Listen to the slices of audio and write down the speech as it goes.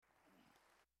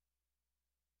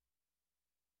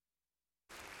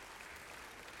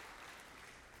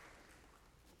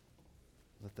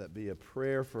Let that be a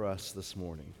prayer for us this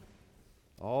morning.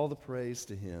 All the praise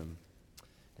to Him,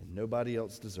 and nobody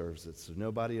else deserves it, so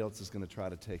nobody else is going to try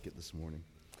to take it this morning.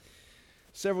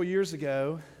 Several years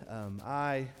ago,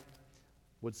 I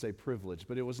would say privilege,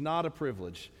 but it was not a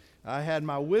privilege. I had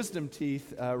my wisdom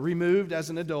teeth removed as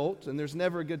an adult, and there's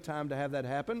never a good time to have that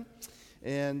happen.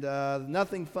 And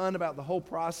nothing fun about the whole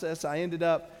process. I ended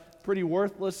up pretty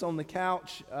worthless on the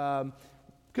couch.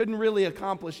 Couldn't really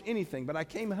accomplish anything, but I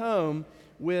came home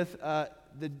with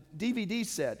the DVD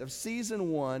set of season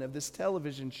 1 of this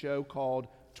television show called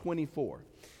 24.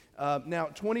 Now,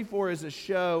 24 is a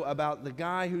show about the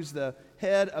guy who's the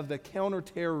head of the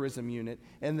counterterrorism unit,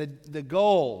 and the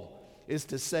goal is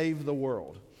to save the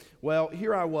world. Well,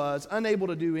 here I was, unable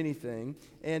to do anything,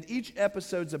 and each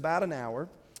episode's about an hour,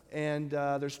 and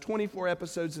there's 24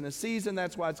 episodes in a season.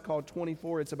 That's why it's called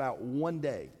 24. It's about one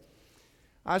day.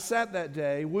 I sat that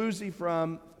day, woozy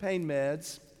from pain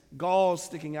meds, galls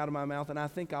sticking out of my mouth, and I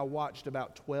think I watched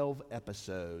about 12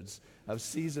 episodes of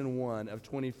season 1 of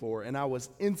 24, and I was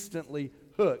instantly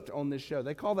hooked on this show.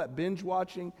 They call that binge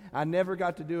watching. I never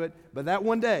got to do it, but that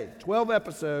one day, 12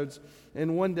 episodes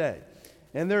in one day.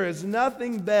 And there is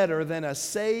nothing better than a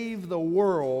save the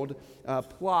world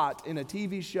plot in a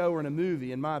TV show or in a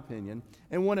movie, in my opinion.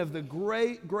 And one of the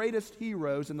greatest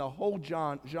heroes in the whole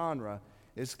genre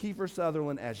is Kiefer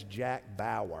Sutherland as Jack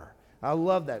Bauer. I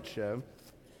love that show.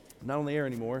 Not on the air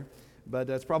anymore, but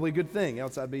that's probably a good thing,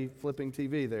 else I'd be flipping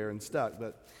TV there and stuck.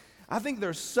 But I think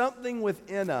there's something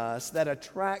within us that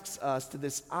attracts us to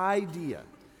this idea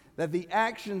that the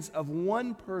actions of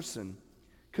one person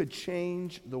could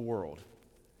change the world.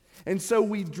 And so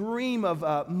we dream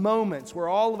of moments where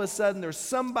all of a sudden there's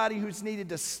somebody who's needed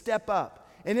to step up.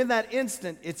 And in that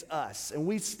instant, it's us. And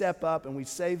we step up and we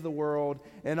save the world.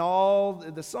 And all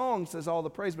the song says all the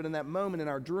praise, but in that moment in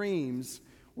our dreams,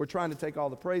 we're trying to take all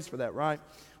the praise for that, right?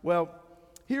 Well,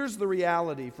 here's the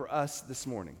reality for us this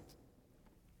morning.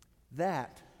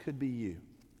 That could be you.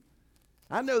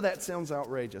 I know that sounds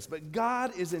outrageous, but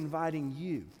God is inviting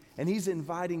you, and He's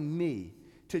inviting me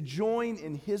to join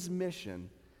in His mission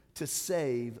to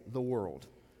save the world.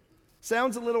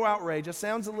 Sounds a little outrageous,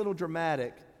 sounds a little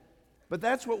dramatic, but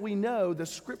that's what we know the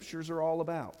Scriptures are all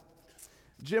about.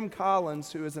 Jim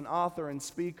Collins, who is an author and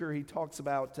speaker, he talks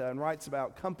about and writes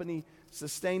about company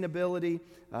sustainability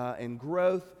and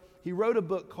growth. He wrote a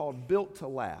book called Built to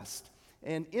Last.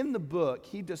 And in the book,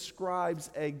 he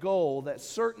describes a goal that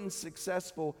certain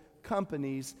successful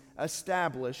companies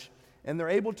establish, and they're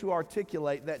able to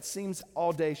articulate that seems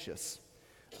audacious.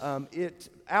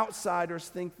 Outsiders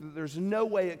think that there's no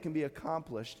way it can be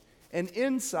accomplished, and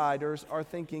insiders are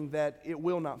thinking that it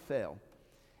will not fail.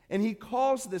 And he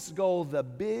calls this goal the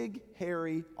big,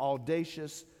 hairy,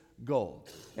 audacious goal.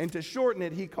 And to shorten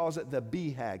it, he calls it the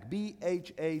BHAG,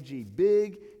 B-H-A-G,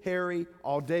 big, hairy,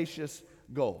 audacious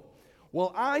goal.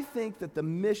 Well, I think that the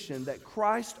mission that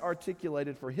Christ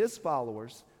articulated for His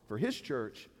followers, for His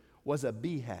church, was a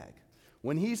BHAG.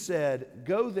 When He said,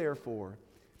 "Go therefore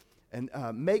and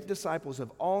make disciples of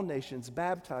all nations,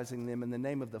 baptizing them in the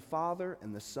name of the Father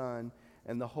and the Son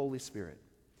and the Holy Spirit."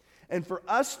 And for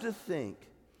us to think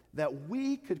that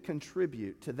we could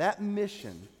contribute to that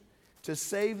mission to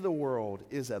save the world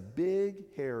is a big,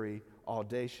 hairy,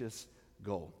 audacious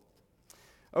goal.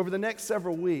 Over the next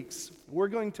several weeks, we're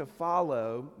going to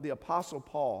follow the Apostle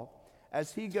Paul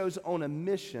as he goes on a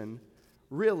mission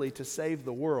really to save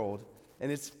the world,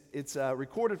 and it's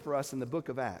recorded for us in the book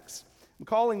of Acts. I'm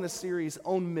calling this series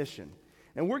On Mission,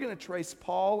 and we're going to trace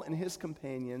Paul and his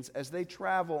companions as they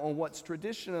travel on what's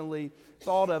traditionally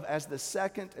thought of as the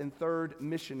second and third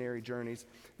missionary journeys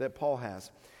that Paul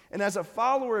has. And as a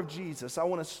follower of Jesus, I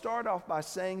want to start off by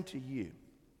saying to you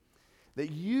that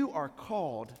you are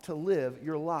called to live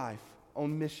your life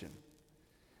on mission.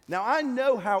 Now, I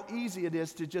know how easy it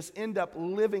is to just end up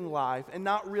living life and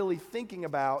not really thinking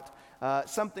about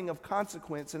something of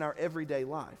consequence in our everyday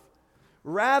life,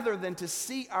 rather than to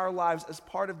see our lives as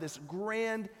part of this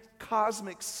grand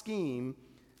cosmic scheme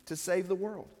to save the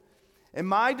world. And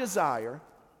my desire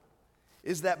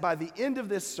is that by the end of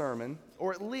this sermon,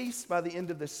 or at least by the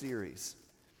end of this series,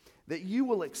 that you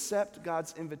will accept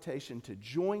God's invitation to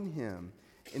join Him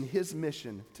in His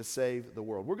mission to save the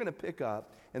world. We're going to pick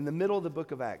up in the middle of the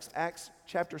book of Acts, Acts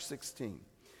chapter 16.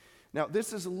 Now,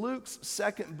 this is Luke's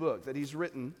second book that he's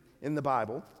written in the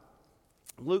Bible.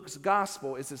 Luke's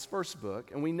gospel is his first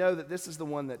book, and we know that this is the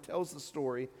one that tells the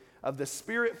story of the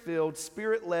Spirit-filled,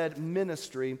 Spirit-led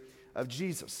ministry of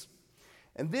Jesus.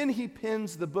 And then he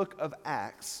pens the book of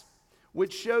Acts,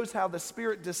 which shows how the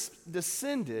Spirit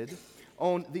descended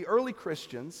on the early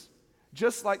Christians,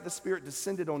 just like the Spirit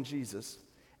descended on Jesus,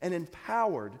 and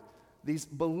empowered these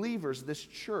believers, this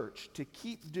church, to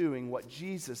keep doing what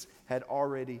Jesus had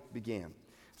already began.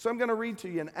 So I'm going to read to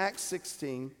you in Acts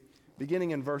 16,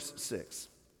 beginning in verse 6.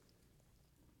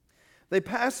 They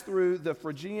passed through the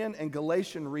Phrygian and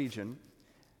Galatian region,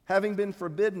 having been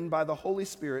forbidden by the Holy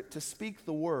Spirit to speak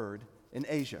the word in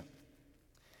Asia.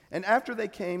 And after they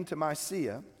came to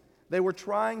Mysia, they were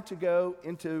trying to go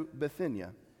into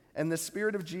Bithynia, and the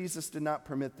Spirit of Jesus did not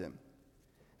permit them.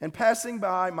 And passing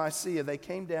by Mysia, they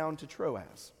came down to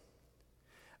Troas.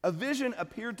 A vision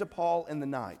appeared to Paul in the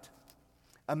night.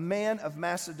 A man of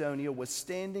Macedonia was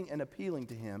standing and appealing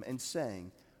to him and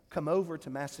saying, "Come over to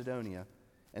Macedonia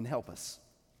and help us."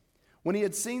 When he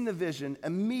had seen the vision,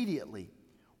 immediately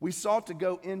we sought to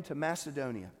go into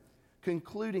Macedonia,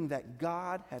 concluding that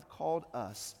God had called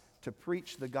us to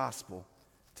preach the gospel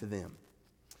to them.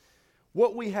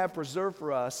 What we have preserved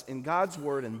for us in God's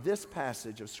word in this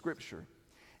passage of Scripture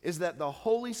is that the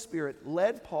Holy Spirit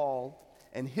led Paul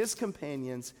and his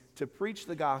companions to preach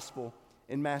the gospel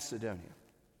in Macedonia.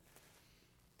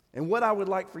 And what I would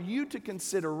like for you to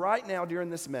consider right now during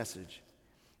this message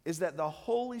is that the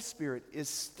Holy Spirit is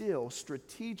still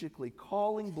strategically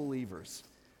calling believers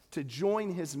to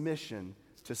join his mission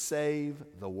to save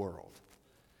the world.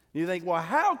 You think, well,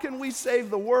 how can we save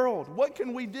the world? What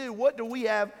can we do? What do we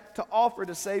have to offer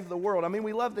to save the world? I mean,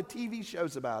 we love the TV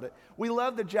shows about it. We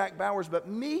love the Jack Bauers, but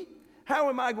me, how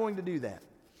am I going to do that?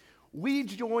 We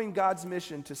join God's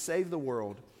mission to save the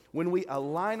world when we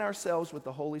align ourselves with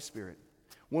the Holy Spirit,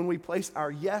 when we place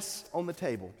our yes on the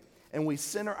table, and we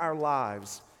center our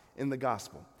lives in the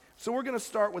gospel. So we're going to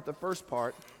start with the first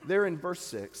part there in verse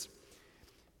 6.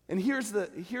 And here's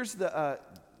the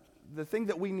thing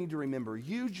that we need to remember.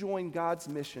 You join God's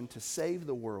mission to save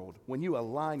the world when you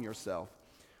align yourself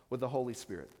with the Holy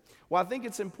Spirit. Well, I think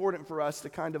it's important for us to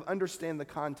kind of understand the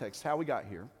context, how we got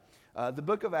here. The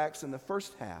book of Acts in the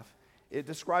first half, it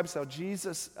describes how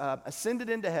Jesus ascended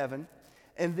into heaven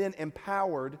and then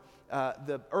empowered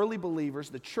the early believers.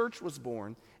 The church was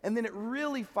born. And then it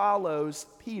really follows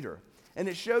Peter. And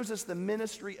it shows us the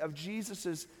ministry of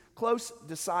Jesus' close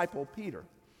disciple, Peter.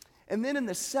 And then in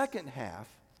the second half,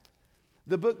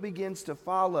 the book begins to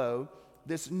follow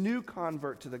this new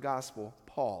convert to the gospel,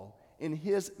 Paul, in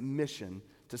his mission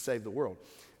to save the world.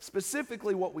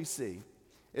 Specifically, what we see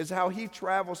is how he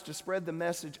travels to spread the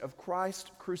message of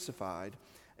Christ crucified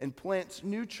and plants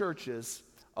new churches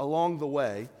along the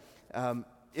way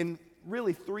in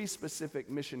really three specific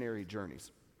missionary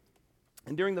journeys.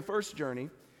 And during the first journey,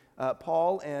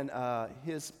 Paul and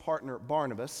his partner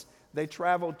Barnabas, they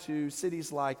traveled to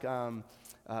cities like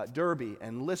Derbe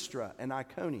and Lystra and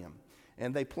Iconium,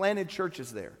 and they planted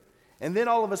churches there. And then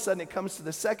all of a sudden it comes to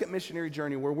the second missionary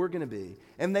journey where we're going to be,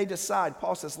 and they decide,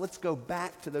 Paul says, let's go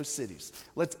back to those cities.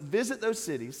 Let's visit those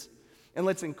cities, and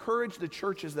let's encourage the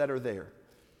churches that are there.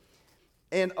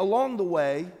 And along the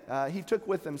way, he took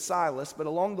with him Silas, but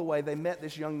along the way they met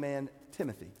this young man,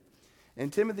 Timothy.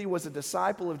 And Timothy was a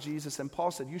disciple of Jesus, and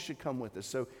Paul said, you should come with us.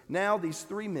 So now these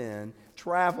three men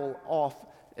travel off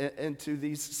into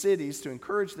these cities to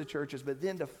encourage the churches, but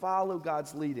then to follow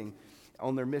God's leading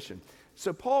on their mission.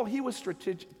 So Paul, he was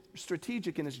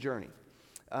strategic in his journey.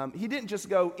 He didn't just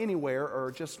go anywhere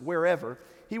or just wherever.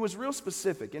 He was real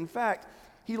specific. In fact,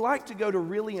 he liked to go to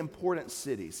really important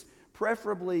cities,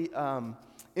 preferably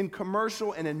in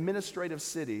commercial and administrative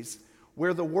cities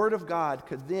where the Word of God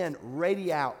could then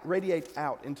radiate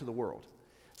out into the world.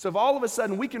 So if all of a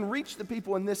sudden we can reach the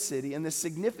people in this city, in this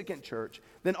significant church,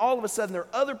 then all of a sudden there are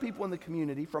other people in the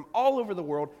community from all over the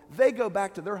world. They go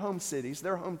back to their home cities,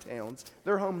 their hometowns,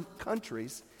 their home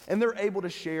countries, and they're able to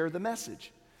share the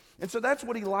message. And so that's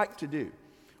what he liked to do.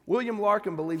 William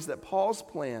Larkin believes that Paul's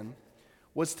plan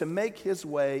was to make his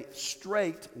way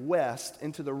straight west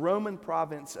into the Roman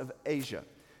province of Asia.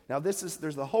 Now there's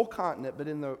the whole continent, but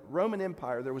in the Roman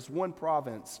Empire there was one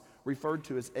province referred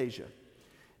to as Asia.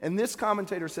 And this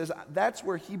commentator says that's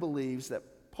where he believes that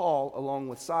Paul, along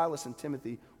with Silas and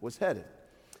Timothy, was headed.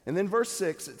 And then verse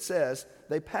 6, it says,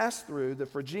 they passed through the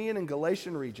Phrygian and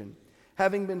Galatian region,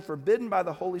 having been forbidden by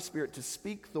the Holy Spirit to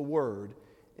speak the word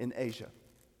in Asia.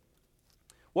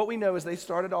 What we know is they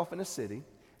started off in a city,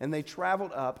 and they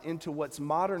traveled up into what's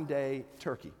modern-day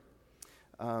Turkey.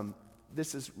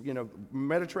 This is,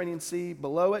 Mediterranean Sea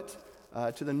below it.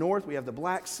 To the north, we have the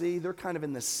Black Sea. They're kind of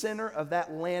in the center of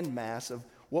that landmass of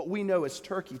what we know as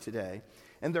Turkey today.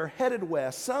 And they're headed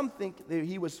west. Some think that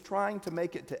he was trying to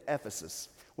make it to Ephesus.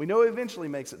 We know he eventually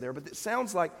makes it there, but it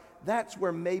sounds like that's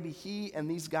where maybe he and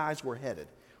these guys were headed,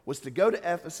 was to go to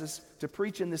Ephesus, to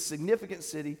preach in this significant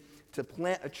city, to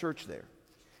plant a church there.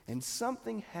 And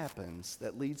something happens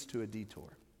that leads to a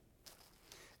detour.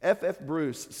 F.F.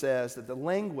 Bruce says that the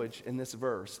language in this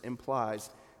verse implies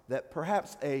that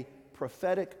perhaps a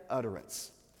prophetic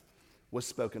utterance was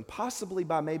spoken, possibly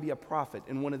by maybe a prophet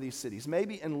in one of these cities,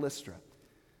 maybe in Lystra,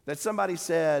 that somebody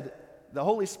said, the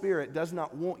Holy Spirit does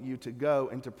not want you to go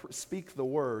and to speak the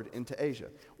word into Asia.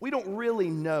 We don't really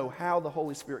know how the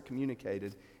Holy Spirit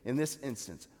communicated in this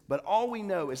instance, but all we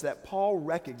know is that Paul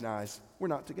recognized we're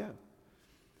not to go.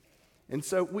 And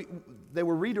so they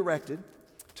were redirected.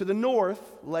 To the north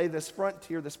lay this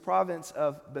frontier, this province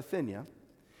of Bithynia,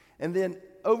 and then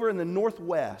over in the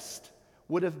northwest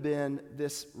would have been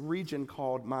this region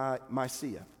called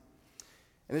Mysia.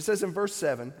 And it says in verse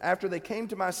 7, after they came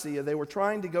to Mysia, they were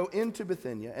trying to go into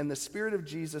Bithynia, and the Spirit of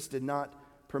Jesus did not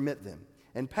permit them.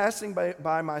 And passing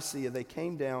by Mysia, they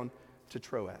came down to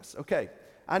Troas. Okay,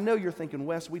 I know you're thinking,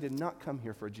 Wes, we did not come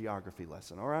here for a geography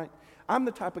lesson, all right? I'm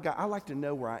the type of guy, I like to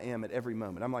know where I am at every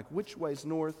moment. I'm like, which way's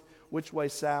north, which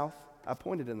way's south? I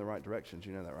pointed in the right directions,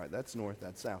 you know that, right? That's north,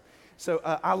 that's south. So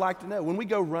I like to know. When we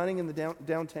go running in the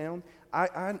downtown,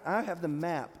 I have the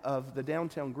map of the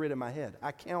downtown grid in my head.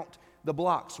 I count the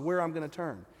blocks, where I'm going to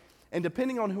turn. And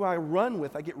depending on who I run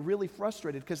with, I get really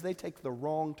frustrated because they take the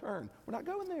wrong turn. We're not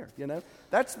going there, you know?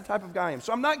 That's the type of guy I am.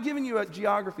 So I'm not giving you a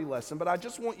geography lesson, but I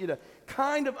just want you to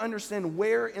kind of understand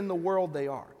where in the world they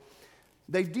are.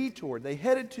 They detoured. They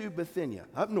headed to Bithynia,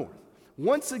 up north.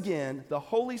 Once again, the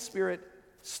Holy Spirit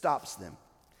stops them.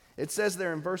 It says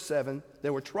there in verse 7,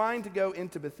 they were trying to go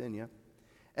into Bithynia,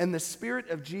 and the Spirit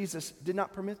of Jesus did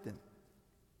not permit them.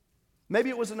 Maybe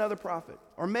it was another prophet,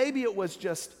 or maybe it was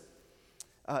just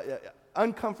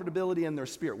uncomfortability in their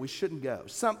spirit. We shouldn't go.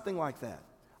 Something like that.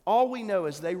 All we know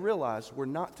is they realized we're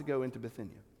not to go into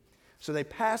Bithynia. So they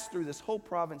pass through this whole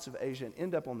province of Asia and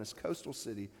end up on this coastal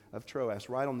city of Troas,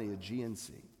 right on the Aegean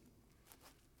Sea.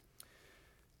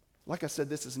 Like I said,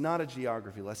 this is not a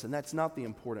geography lesson. That's not the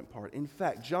important part. In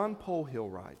fact, John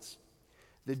Polhill writes,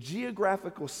 the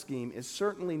geographical scheme is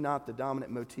certainly not the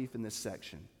dominant motif in this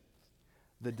section.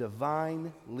 The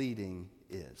divine leading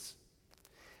is.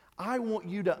 I want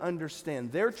you to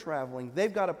understand they're traveling,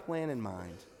 they've got a plan in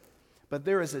mind, but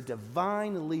there is a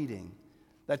divine leading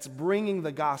that's bringing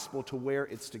the gospel to where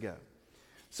it's to go.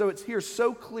 So it's here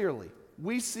so clearly.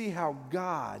 We see how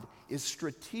God is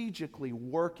strategically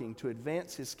working to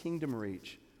advance his kingdom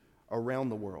reach around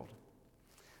the world.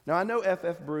 Now, I know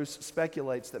F.F. Bruce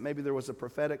speculates that maybe there was a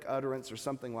prophetic utterance or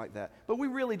something like that, but we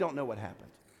really don't know what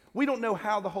happened. We don't know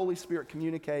how the Holy Spirit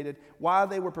communicated, why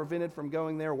they were prevented from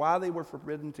going there, why they were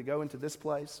forbidden to go into this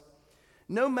place.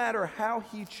 No matter how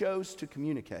he chose to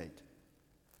communicate,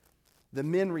 the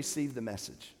men received the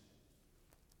message.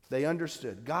 They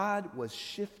understood God was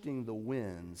shifting the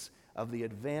winds of the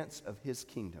advance of his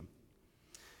kingdom.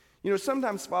 You know,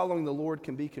 sometimes following the Lord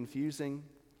can be confusing.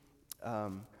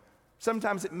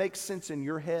 Sometimes it makes sense in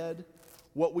your head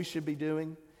what we should be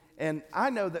doing. And I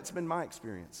know that's been my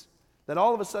experience. That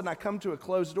all of a sudden I come to a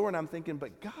closed door and I'm thinking,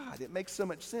 but God, it makes so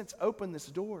much sense. Open this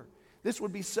door. This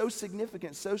would be so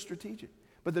significant, so strategic.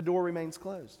 But the door remains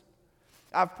closed.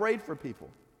 I've prayed for people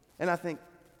and I think,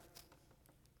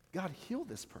 God, heal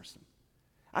this person.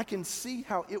 I can see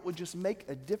how it would just make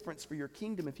a difference for your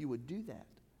kingdom if you would do that.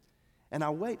 And I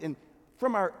wait. And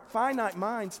from our finite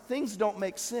minds, things don't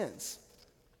make sense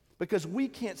because we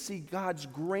can't see God's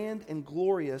grand and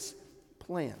glorious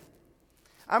plan.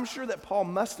 I'm sure that Paul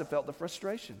must have felt the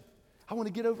frustration. I want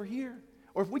to get over here.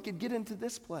 Or if we could get into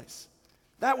this place,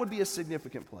 that would be a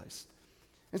significant place.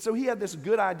 And so he had this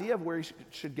good idea of where he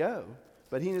should go,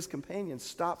 but he and his companions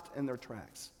stopped in their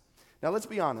tracks. Now, let's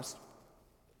be honest.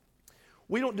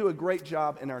 We don't do a great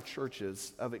job in our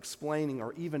churches of explaining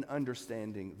or even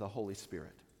understanding the Holy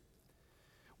Spirit.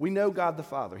 We know God the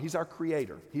Father. He's our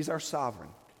creator. He's our sovereign.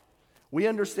 We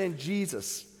understand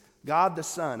Jesus, God the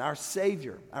Son, our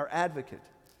Savior, our advocate.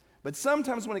 But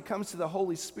sometimes when it comes to the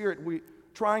Holy Spirit, we're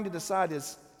trying to decide,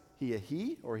 is he a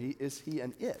he or is he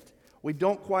an it? We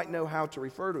don't quite know how to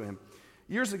refer to him.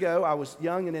 Years ago, I was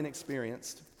young and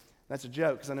inexperienced. That's a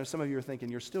joke because I know some of you are thinking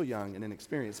you're still young and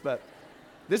inexperienced. But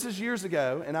this is years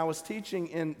ago, and I was teaching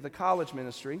in the college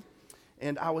ministry,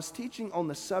 and I was teaching on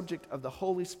the subject of the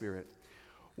Holy Spirit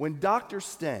when Dr.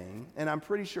 Stain, and I'm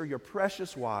pretty sure your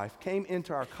precious wife, came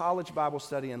into our college Bible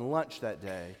study and lunch that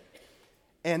day.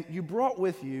 And you brought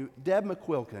with you Deb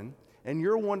McQuilkin and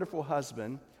your wonderful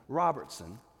husband,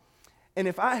 Robertson. And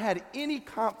if I had any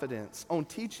confidence on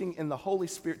teaching in the Holy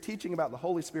Spirit, teaching about the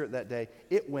Holy Spirit that day,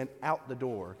 it went out the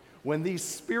door when these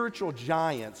spiritual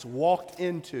giants walked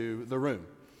into the room.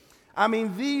 I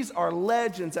mean, these are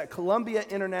legends at Columbia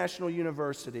International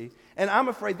University, and I'm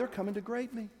afraid they're coming to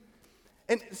grade me.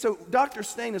 And so Dr.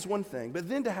 Stain is one thing, but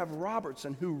then to have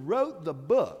Robertson, who wrote the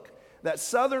book that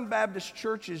Southern Baptist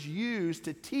churches use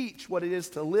to teach what it is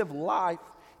to live life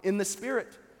in the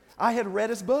Spirit. I had read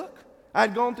his book. I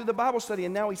had gone through the Bible study,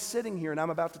 and now he's sitting here, and I'm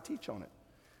about to teach on it.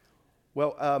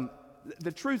 Well,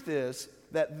 the truth is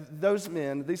that those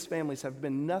men, these families, have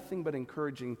been nothing but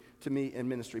encouraging to me in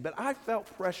ministry. But I felt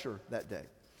pressure that day.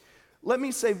 Let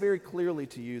me say very clearly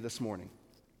to you this morning,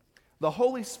 the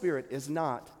Holy Spirit is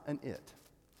not an it.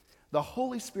 The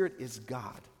Holy Spirit is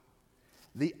God,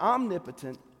 the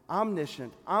omnipotent,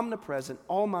 omniscient, omnipresent,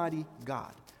 almighty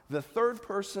God, the third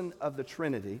person of the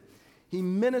Trinity. He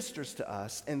ministers to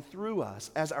us and through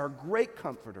us as our great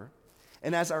comforter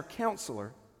and as our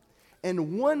counselor.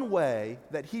 And one way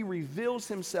that he reveals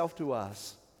himself to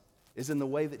us is in the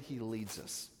way that he leads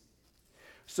us.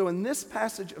 So in this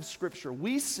passage of Scripture,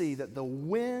 we see that the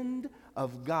wind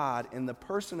of God in the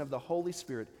person of the Holy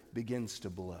Spirit begins to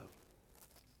blow.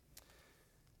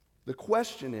 The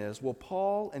question is, will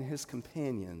Paul and his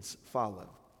companions follow?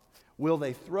 Will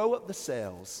they throw up the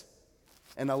sails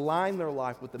and align their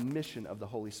life with the mission of the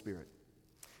Holy Spirit?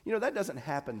 You know, that doesn't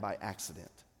happen by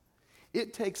accident.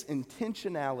 It takes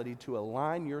intentionality to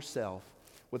align yourself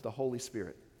with the Holy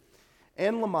Spirit.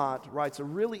 Anne Lamott writes a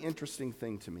really interesting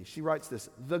thing to me. She writes this: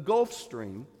 the Gulf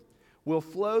Stream will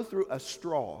flow through a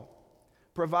straw,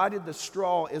 provided the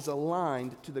straw is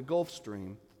aligned to the Gulf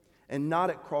Stream and not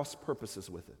at cross purposes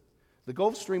with it. The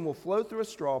Gulf Stream will flow through a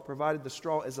straw, provided the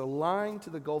straw is aligned to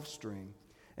the Gulf Stream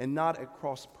and not at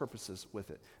cross purposes with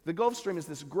it. The Gulf Stream is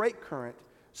this great current,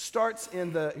 starts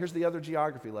in here's the other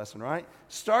geography lesson, right?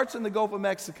 Starts in the Gulf of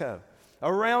Mexico,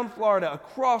 around Florida,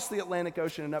 across the Atlantic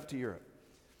Ocean and up to Europe.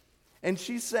 And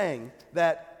she's saying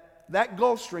that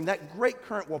Gulf Stream, that great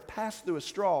current will pass through a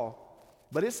straw,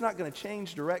 but it's not going to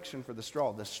change direction for the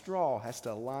straw. The straw has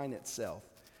to align itself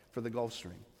for the Gulf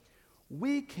Stream.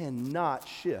 We cannot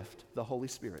shift the Holy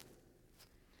Spirit.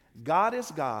 God is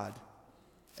God,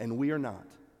 and we are not.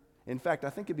 In fact, I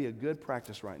think it'd be a good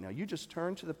practice right now. You just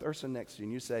turn to the person next to you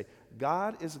and you say,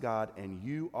 God is God, and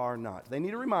you are not. They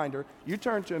need a reminder. You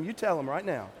turn to them, you tell them right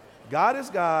now, God is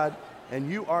God,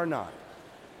 and you are not.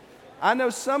 I know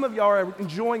some of y'all are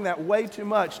enjoying that way too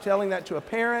much, telling that to a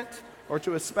parent or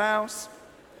to a spouse.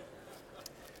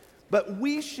 But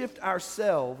we shift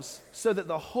ourselves so that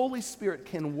the Holy Spirit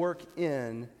can work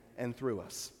in and through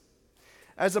us.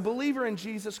 As a believer in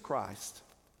Jesus Christ,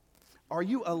 are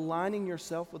you aligning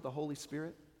yourself with the Holy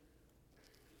Spirit?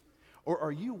 Or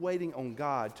are you waiting on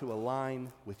God to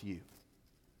align with you?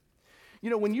 You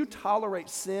know, when you tolerate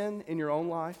sin in your own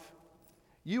life,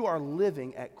 you are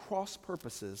living at cross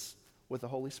purposes with the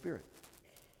Holy Spirit.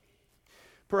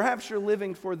 Perhaps you're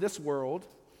living for this world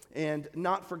and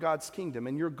not for God's kingdom,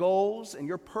 and your goals and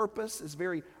your purpose is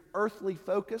very earthly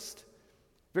focused,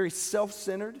 very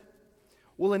self-centered.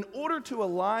 Well, in order to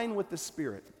align with the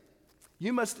Spirit,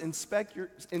 you must inspect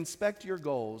your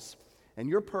goals and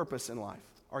your purpose in life.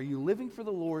 Are you living for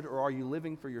the Lord, or are you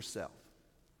living for yourself?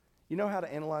 You know how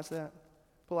to analyze that?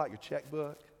 Pull out your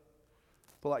checkbook,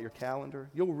 pull out your calendar.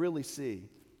 You'll really see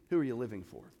who are you living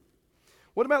for.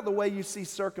 What about the way you see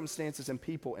circumstances and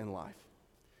people in life?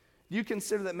 Do you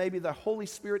consider that maybe the Holy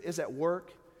Spirit is at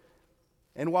work,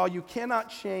 and while you cannot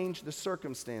change the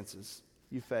circumstances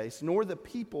you face, nor the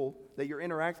people that you're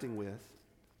interacting with,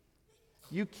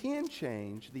 you can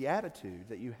change the attitude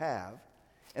that you have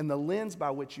and the lens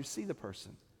by which you see the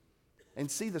person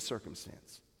and see the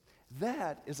circumstance?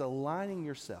 That is aligning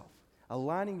yourself,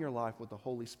 aligning your life with the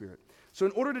Holy Spirit. So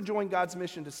in order to join God's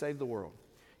mission to save the world,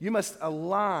 you must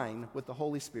align with the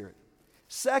Holy Spirit.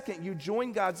 Second, you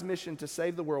join God's mission to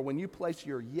save the world when you place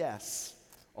your yes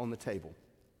on the table.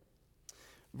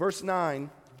 Verse 9,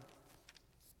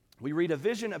 we read, a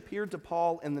vision appeared to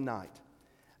Paul in the night.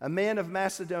 A man of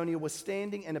Macedonia was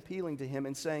standing and appealing to him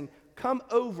and saying, come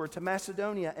over to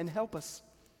Macedonia and help us.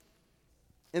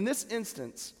 In this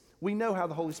instance, we know how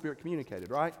the Holy Spirit communicated,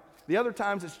 right? The other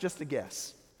times it's just a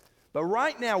guess. But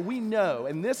right now we know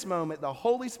in this moment the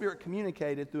Holy Spirit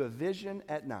communicated through a vision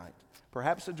at night,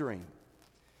 perhaps a dream.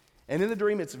 And in the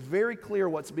dream it's very clear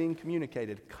what's being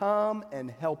communicated. Come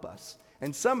and help us.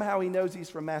 And somehow he knows he's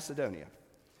from Macedonia.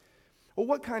 Well,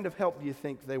 what kind of help do you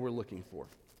think they were looking for?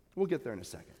 We'll get there in a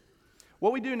second.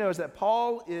 What we do know is that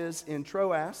Paul is in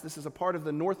Troas. This is a part of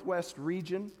the northwest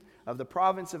region of the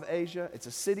province of Asia. It's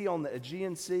a city on the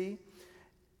Aegean Sea.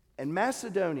 And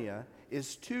Macedonia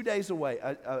is 2 days away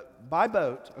by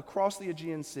boat across the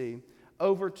Aegean Sea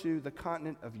over to the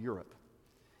continent of Europe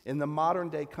in the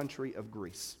modern-day country of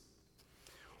Greece.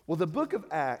 Well, the book of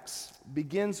Acts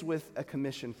begins with a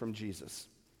commission from Jesus.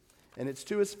 And it's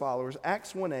to his followers.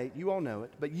 Acts 1:8, you all know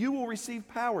it. But you will receive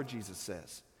power, Jesus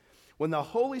says, when the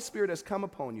Holy Spirit has come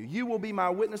upon you, you will be my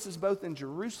witnesses both in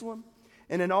Jerusalem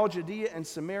and in all Judea and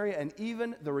Samaria and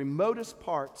even the remotest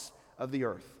parts of the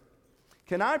earth.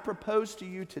 Can I propose to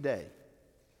you today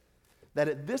that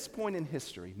at this point in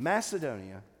history,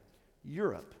 Macedonia,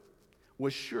 Europe,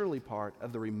 was surely part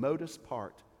of the remotest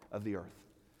part of the earth?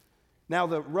 Now,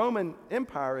 the Roman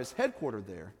Empire is headquartered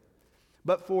there,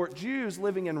 but for Jews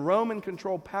living in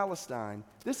Roman-controlled Palestine,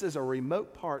 this is a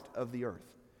remote part of the earth.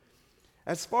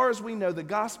 As far as we know, the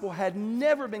gospel had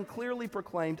never been clearly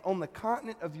proclaimed on the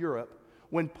continent of Europe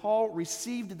when Paul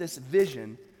received this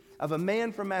vision of a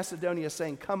man from Macedonia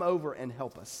saying, "Come over and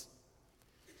help us."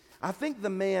 I think the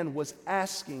man was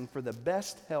asking for the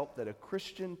best help that a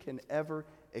Christian can ever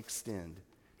extend,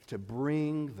 to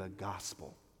bring the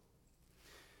gospel.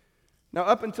 Now,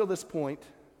 up until this point,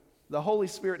 the Holy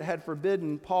Spirit had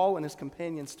forbidden Paul and his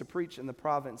companions to preach in the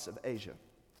province of Asia.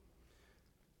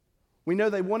 We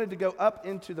know they wanted to go up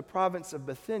into the province of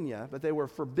Bithynia, but they were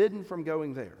forbidden from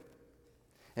going there.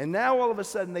 And now all of a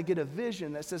sudden they get a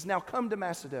vision that says, "Now come to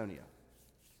Macedonia."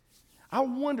 I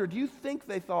wonder, do you think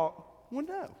they thought, well,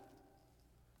 no.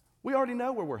 We already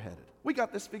know where we're headed. We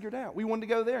got this figured out. We wanted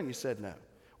to go there and you said no.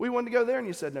 We wanted to go there and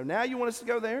you said no. Now you want us to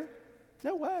go there?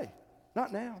 No way.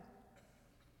 Not now.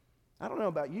 I don't know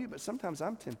about you, but sometimes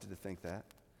I'm tempted to think that.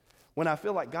 When I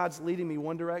feel like God's leading me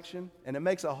one direction, and it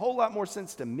makes a whole lot more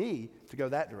sense to me to go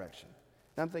that direction.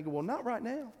 And I'm thinking, well, not right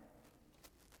now.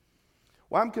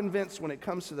 Well, I'm convinced when it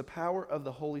comes to the power of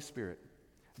the Holy Spirit,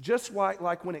 just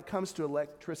like when it comes to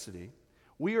electricity,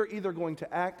 we are either going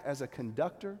to act as a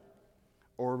conductor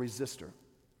or a resistor.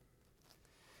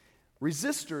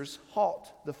 Resistors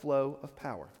halt the flow of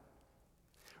power.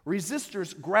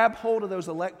 Resistors grab hold of those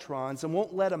electrons and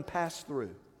won't let them pass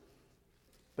through.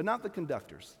 But not the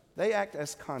conductors. They act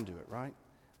as conduit, right?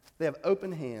 They have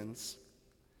open hands,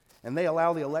 and they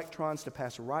allow the electrons to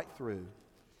pass right through.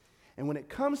 And when it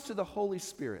comes to the Holy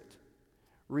Spirit,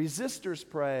 resistors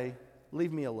pray,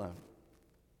 "Leave me alone."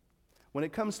 When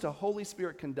it comes to Holy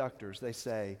Spirit conductors, they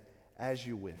say, "As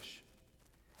you wish."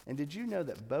 And did you know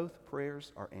that both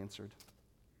prayers are answered?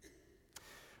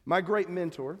 My great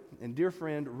mentor and dear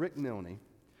friend, Rick Milne,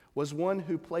 was one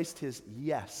who placed his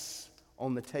yes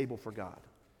on the table for God.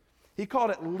 He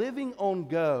called it living on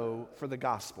go for the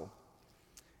gospel.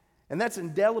 And that's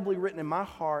indelibly written in my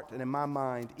heart and in my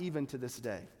mind even to this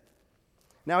day.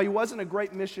 Now, he wasn't a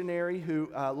great missionary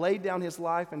who laid down his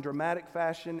life in dramatic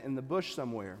fashion in the bush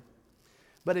somewhere,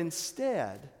 but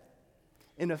instead,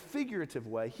 in a figurative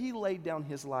way, he laid down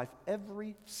his life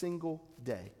every single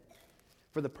day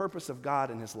for the purpose of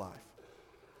God in his life.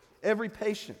 Every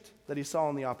patient that he saw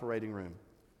in the operating room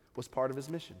was part of his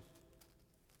mission.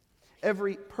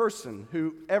 Every person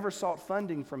who ever sought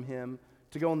funding from him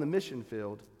to go on the mission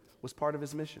field was part of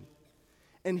his mission.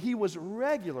 And he was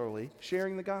regularly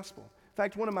sharing the gospel. In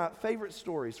fact, one of my favorite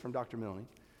stories from Dr. Milne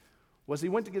was he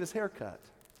went to get his hair cut.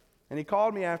 And he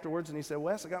called me afterwards and he said,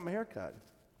 "Wes, I got my hair cut."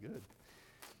 Good.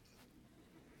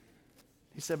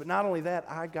 He said, "But not only that,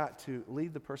 I got to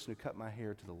lead the person who cut my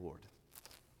hair to the Lord."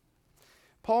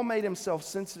 Paul made himself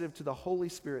sensitive to the Holy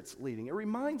Spirit's leading. It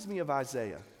reminds me of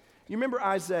Isaiah. You remember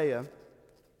Isaiah,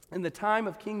 in the time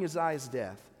of King Uzziah's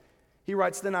death, he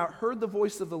writes, "Then I heard the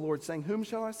voice of the Lord saying, 'Whom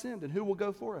shall I send, and who will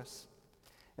go for us?'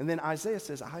 And then Isaiah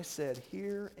says, 'I said,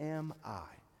 here am I,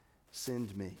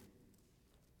 send me.'"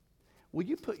 Will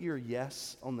you put your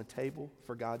yes on the table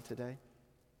for God today?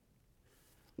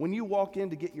 When you walk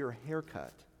in to get your hair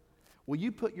cut, will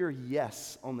you put your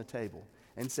yes on the table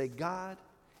and say, "God,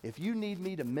 if you need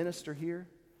me to minister here,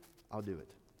 I'll do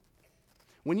it"?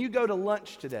 When you go to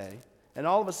lunch today and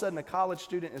all of a sudden a college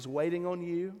student is waiting on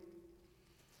you,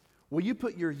 will you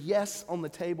put your yes on the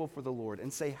table for the Lord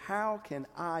and say, "How can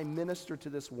I minister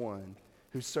to this one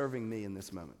who's serving me in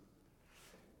this moment?"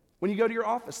 When you go to your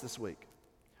office this week,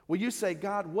 will you say,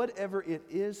 "God, whatever it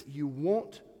is you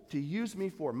want to use me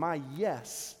for, my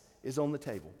yes is on the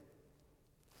table"?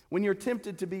 When you're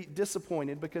tempted to be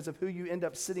disappointed because of who you end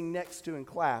up sitting next to in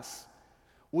class,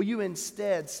 will you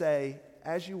instead say,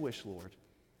 "As you wish, Lord,"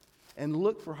 and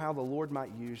look for how the Lord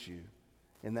might use you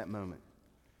in that moment?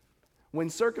 When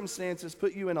circumstances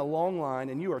put you in a long line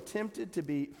and you are tempted to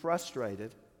be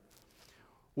frustrated,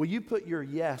 will you put your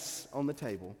yes on the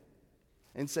table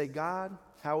and say, "God,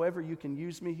 however you can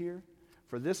use me here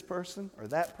for this person or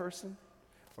that person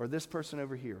or this person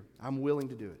over here, I'm willing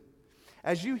to do it"?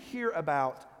 As you hear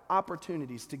about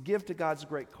opportunities to give to God's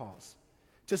great cause,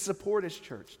 to support His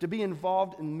church, to be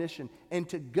involved in mission, and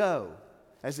to go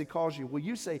as He calls you, will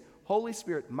you say, "Holy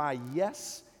Spirit, my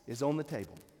yes is on the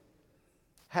table.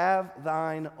 Have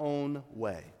thine own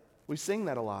way"? We sing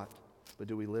that a lot, but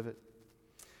do we live it?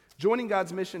 Joining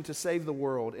God's mission to save the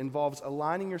world involves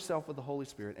aligning yourself with the Holy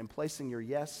Spirit and placing your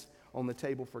yes on the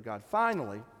table for God.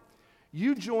 Finally,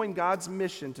 you join God's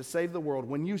mission to save the world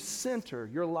when you center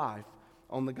your life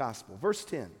on the gospel. Verse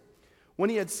 10,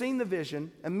 when he had seen the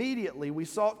vision, immediately we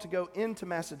sought to go into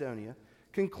Macedonia,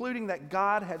 concluding that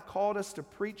God had called us to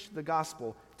preach the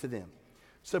gospel to them.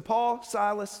 So Paul,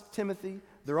 Silas, Timothy,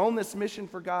 they're on this mission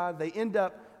for God. They end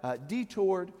up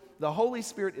detoured. The Holy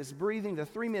Spirit is breathing. The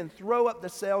three men throw up the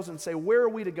sails and say, "Where are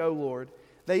we to go, Lord?"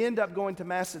 They end up going to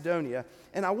Macedonia.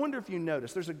 And I wonder if you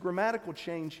notice, there's a grammatical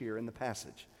change here in the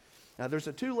passage. Now, there's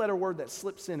a two-letter word that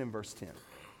slips in verse 10.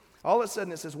 All of a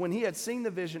sudden, it says, when he had seen the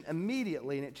vision,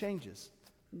 immediately, and it changes,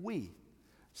 we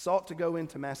sought to go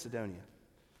into Macedonia.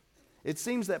 It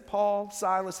seems that Paul,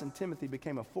 Silas, and Timothy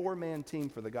became a four-man team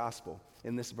for the gospel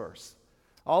in this verse.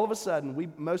 All of a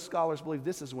sudden, most scholars believe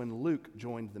this is when Luke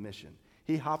joined the mission.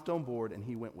 He hopped on board and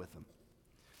he went with them.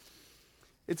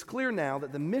 It's clear now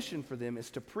that the mission for them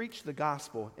is to preach the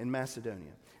gospel in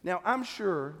Macedonia. Now, I'm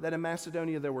sure that in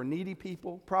Macedonia there were needy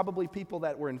people, probably people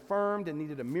that were infirmed and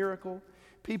needed a miracle,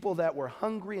 people that were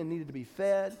hungry and needed to be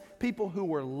fed, people who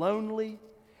were lonely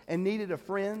and needed a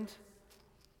friend.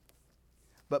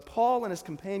 But Paul and his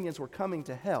companions were coming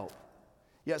to help,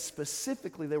 yet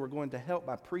specifically they were going to help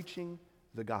by preaching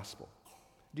the gospel.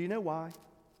 Do you know why?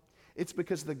 It's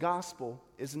because the gospel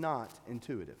is not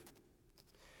intuitive.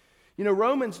 You know,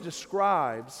 Romans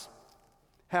describes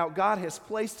how God has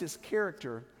placed his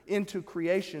character into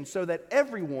creation so that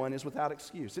everyone is without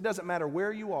excuse. It doesn't matter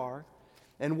where you are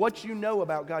and what you know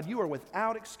about God, you are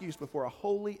without excuse before a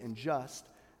holy and just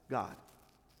God.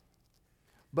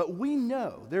 But we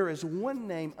know there is one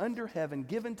name under heaven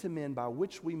given to men by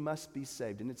which we must be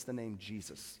saved, and it's the name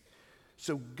Jesus.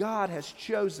 So God has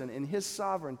chosen in his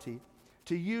sovereignty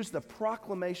to use the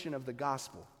proclamation of the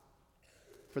gospel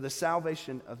for the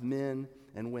salvation of men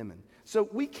and women. So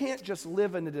we can't just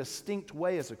live in a distinct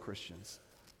way as Christians.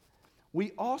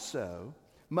 We also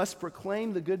must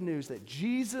proclaim the good news that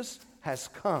Jesus has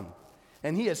come,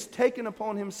 and he has taken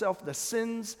upon himself the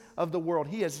sins of the world.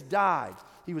 He has died,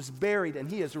 he was buried, and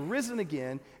he has risen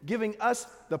again, giving us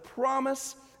the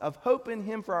promise of hope in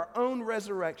him for our own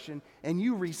resurrection, and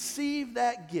you receive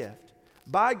that gift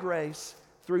by grace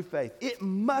through faith. It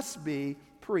must be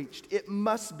preached. It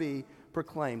must be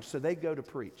proclaimed. So they go to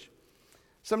preach.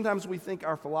 Sometimes we think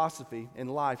our philosophy in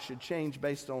life should change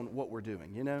based on what we're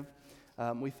doing, you know?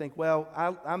 We think, well,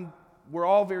 we're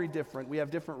all very different. We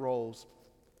have different roles.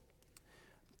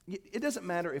 It doesn't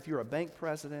matter if you're a bank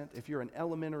president, if you're an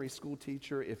elementary school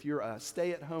teacher, if you're a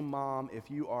stay-at-home mom,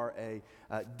 if you are a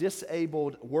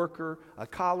disabled worker, a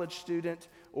college student,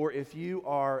 or if you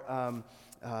are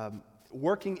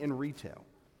working in retail.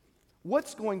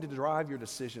 What's going to drive your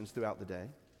decisions throughout the day?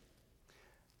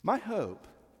 My hope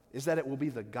is that it will be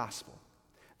the gospel,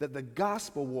 that the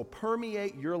gospel will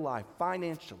permeate your life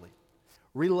financially,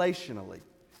 relationally,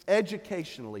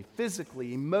 educationally,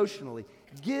 physically, emotionally.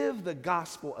 Give the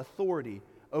gospel authority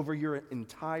over your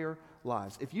entire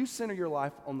lives. If you center your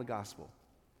life on the gospel,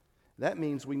 that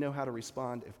means we know how to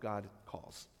respond if God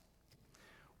calls.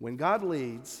 When God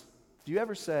leads, do you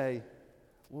ever say,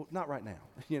 well, not right now,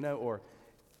 you know, or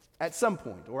at some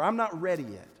point, or I'm not ready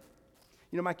yet?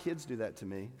 You know, my kids do that to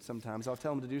me sometimes. I'll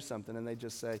tell them to do something, and they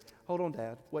just say, hold on,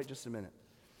 Dad, wait just a minute.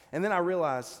 And then I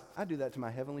realize I do that to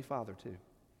my Heavenly Father, too.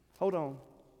 Hold on,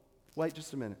 wait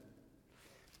just a minute.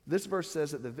 This verse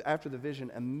says that after the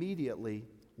vision, immediately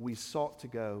we sought to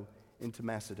go into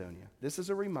Macedonia. This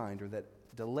is a reminder that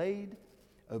delayed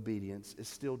obedience is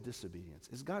still disobedience.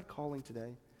 Is God calling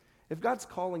today? If God's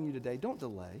calling you today, don't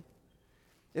delay.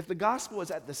 If the gospel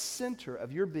is at the center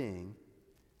of your being,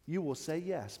 you will say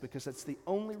yes, because that's the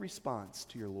only response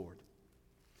to your Lord.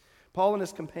 Paul and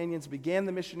his companions began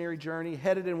the missionary journey,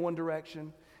 headed in one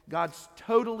direction. God's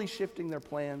totally shifting their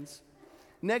plans.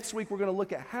 Next week, we're going to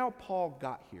look at how Paul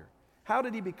got here. How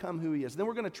did he become who he is? Then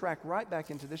we're going to track right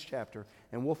back into this chapter,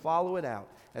 and we'll follow it out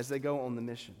as they go on the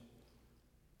mission.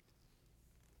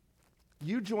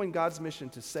 You join God's mission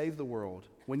to save the world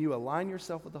when you align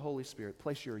yourself with the Holy Spirit,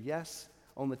 place your yes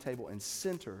on the table, and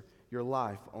center your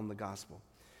life on the gospel.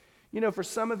 You know, for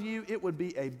some of you, it would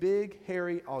be a big,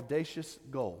 hairy, audacious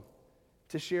goal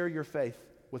to share your faith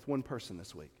with one person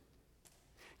this week.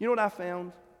 You know what I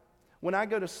found? When I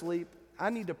go to sleep, I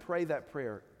need to pray that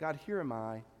prayer, God, here am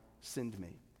I, send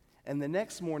me. And the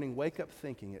next morning, wake up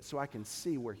thinking it so I can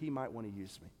see where he might want to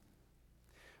use me.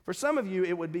 For some of you,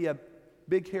 it would be a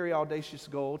big, hairy, audacious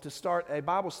goal to start a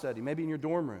Bible study, maybe in your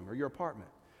dorm room or your apartment,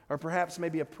 or perhaps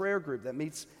maybe a prayer group that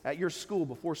meets at your school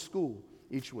before school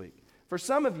each week. For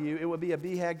some of you, it would be a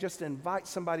BHAG just to invite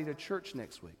somebody to church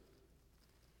next week.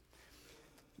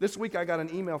 This week I got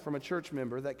an email from a church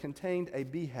member that contained a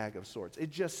BHAG of sorts. It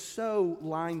just so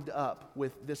lined up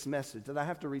with this message that I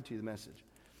have to read to you the message.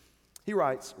 He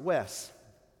writes, Wes,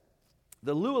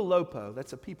 the Lualopo,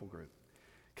 that's a people group,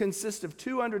 consists of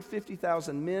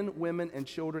 250,000 men, women, and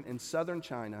children in southern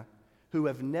China who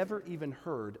have never even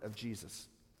heard of Jesus.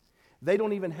 They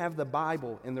don't even have the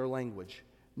Bible in their language.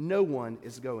 No one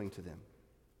is going to them.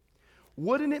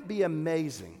 Wouldn't it be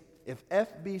amazing if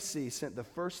FBC sent the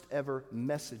first ever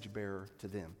message bearer to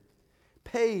them,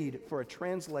 paid for a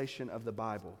translation of the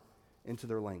Bible into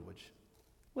their language?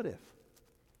 What if?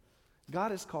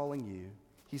 God is calling you,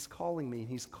 He's calling me, and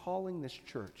He's calling this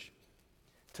church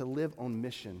to live on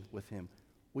mission with Him.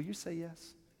 Will you say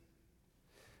yes?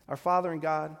 Our Father and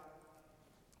God,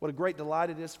 what a great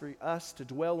delight it is for us to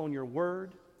dwell on your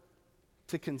word,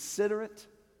 to consider it,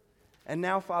 and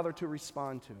now, Father, to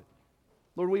respond to it.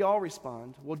 Lord, we all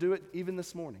respond. We'll do it even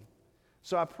this morning.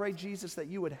 So I pray, Jesus, that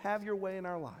you would have your way in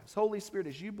our lives. Holy Spirit,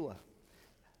 as you blow,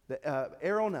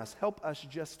 air on us, help us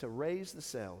just to raise the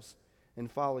sails and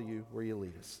follow you where you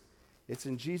lead us. It's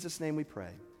in Jesus' name we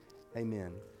pray.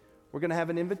 Amen. We're going to have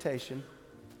an invitation.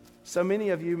 So many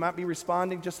of you might be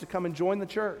responding just to come and join the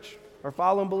church or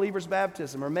follow in believers'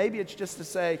 baptism, or maybe it's just to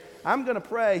say, I'm going to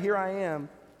pray, here I am,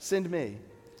 send me.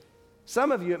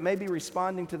 Some of you, it may be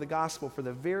responding to the gospel for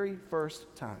the very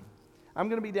first time. I'm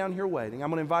going to be down here waiting. I'm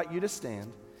going to invite you to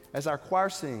stand. As our choir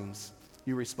sings,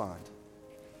 you respond.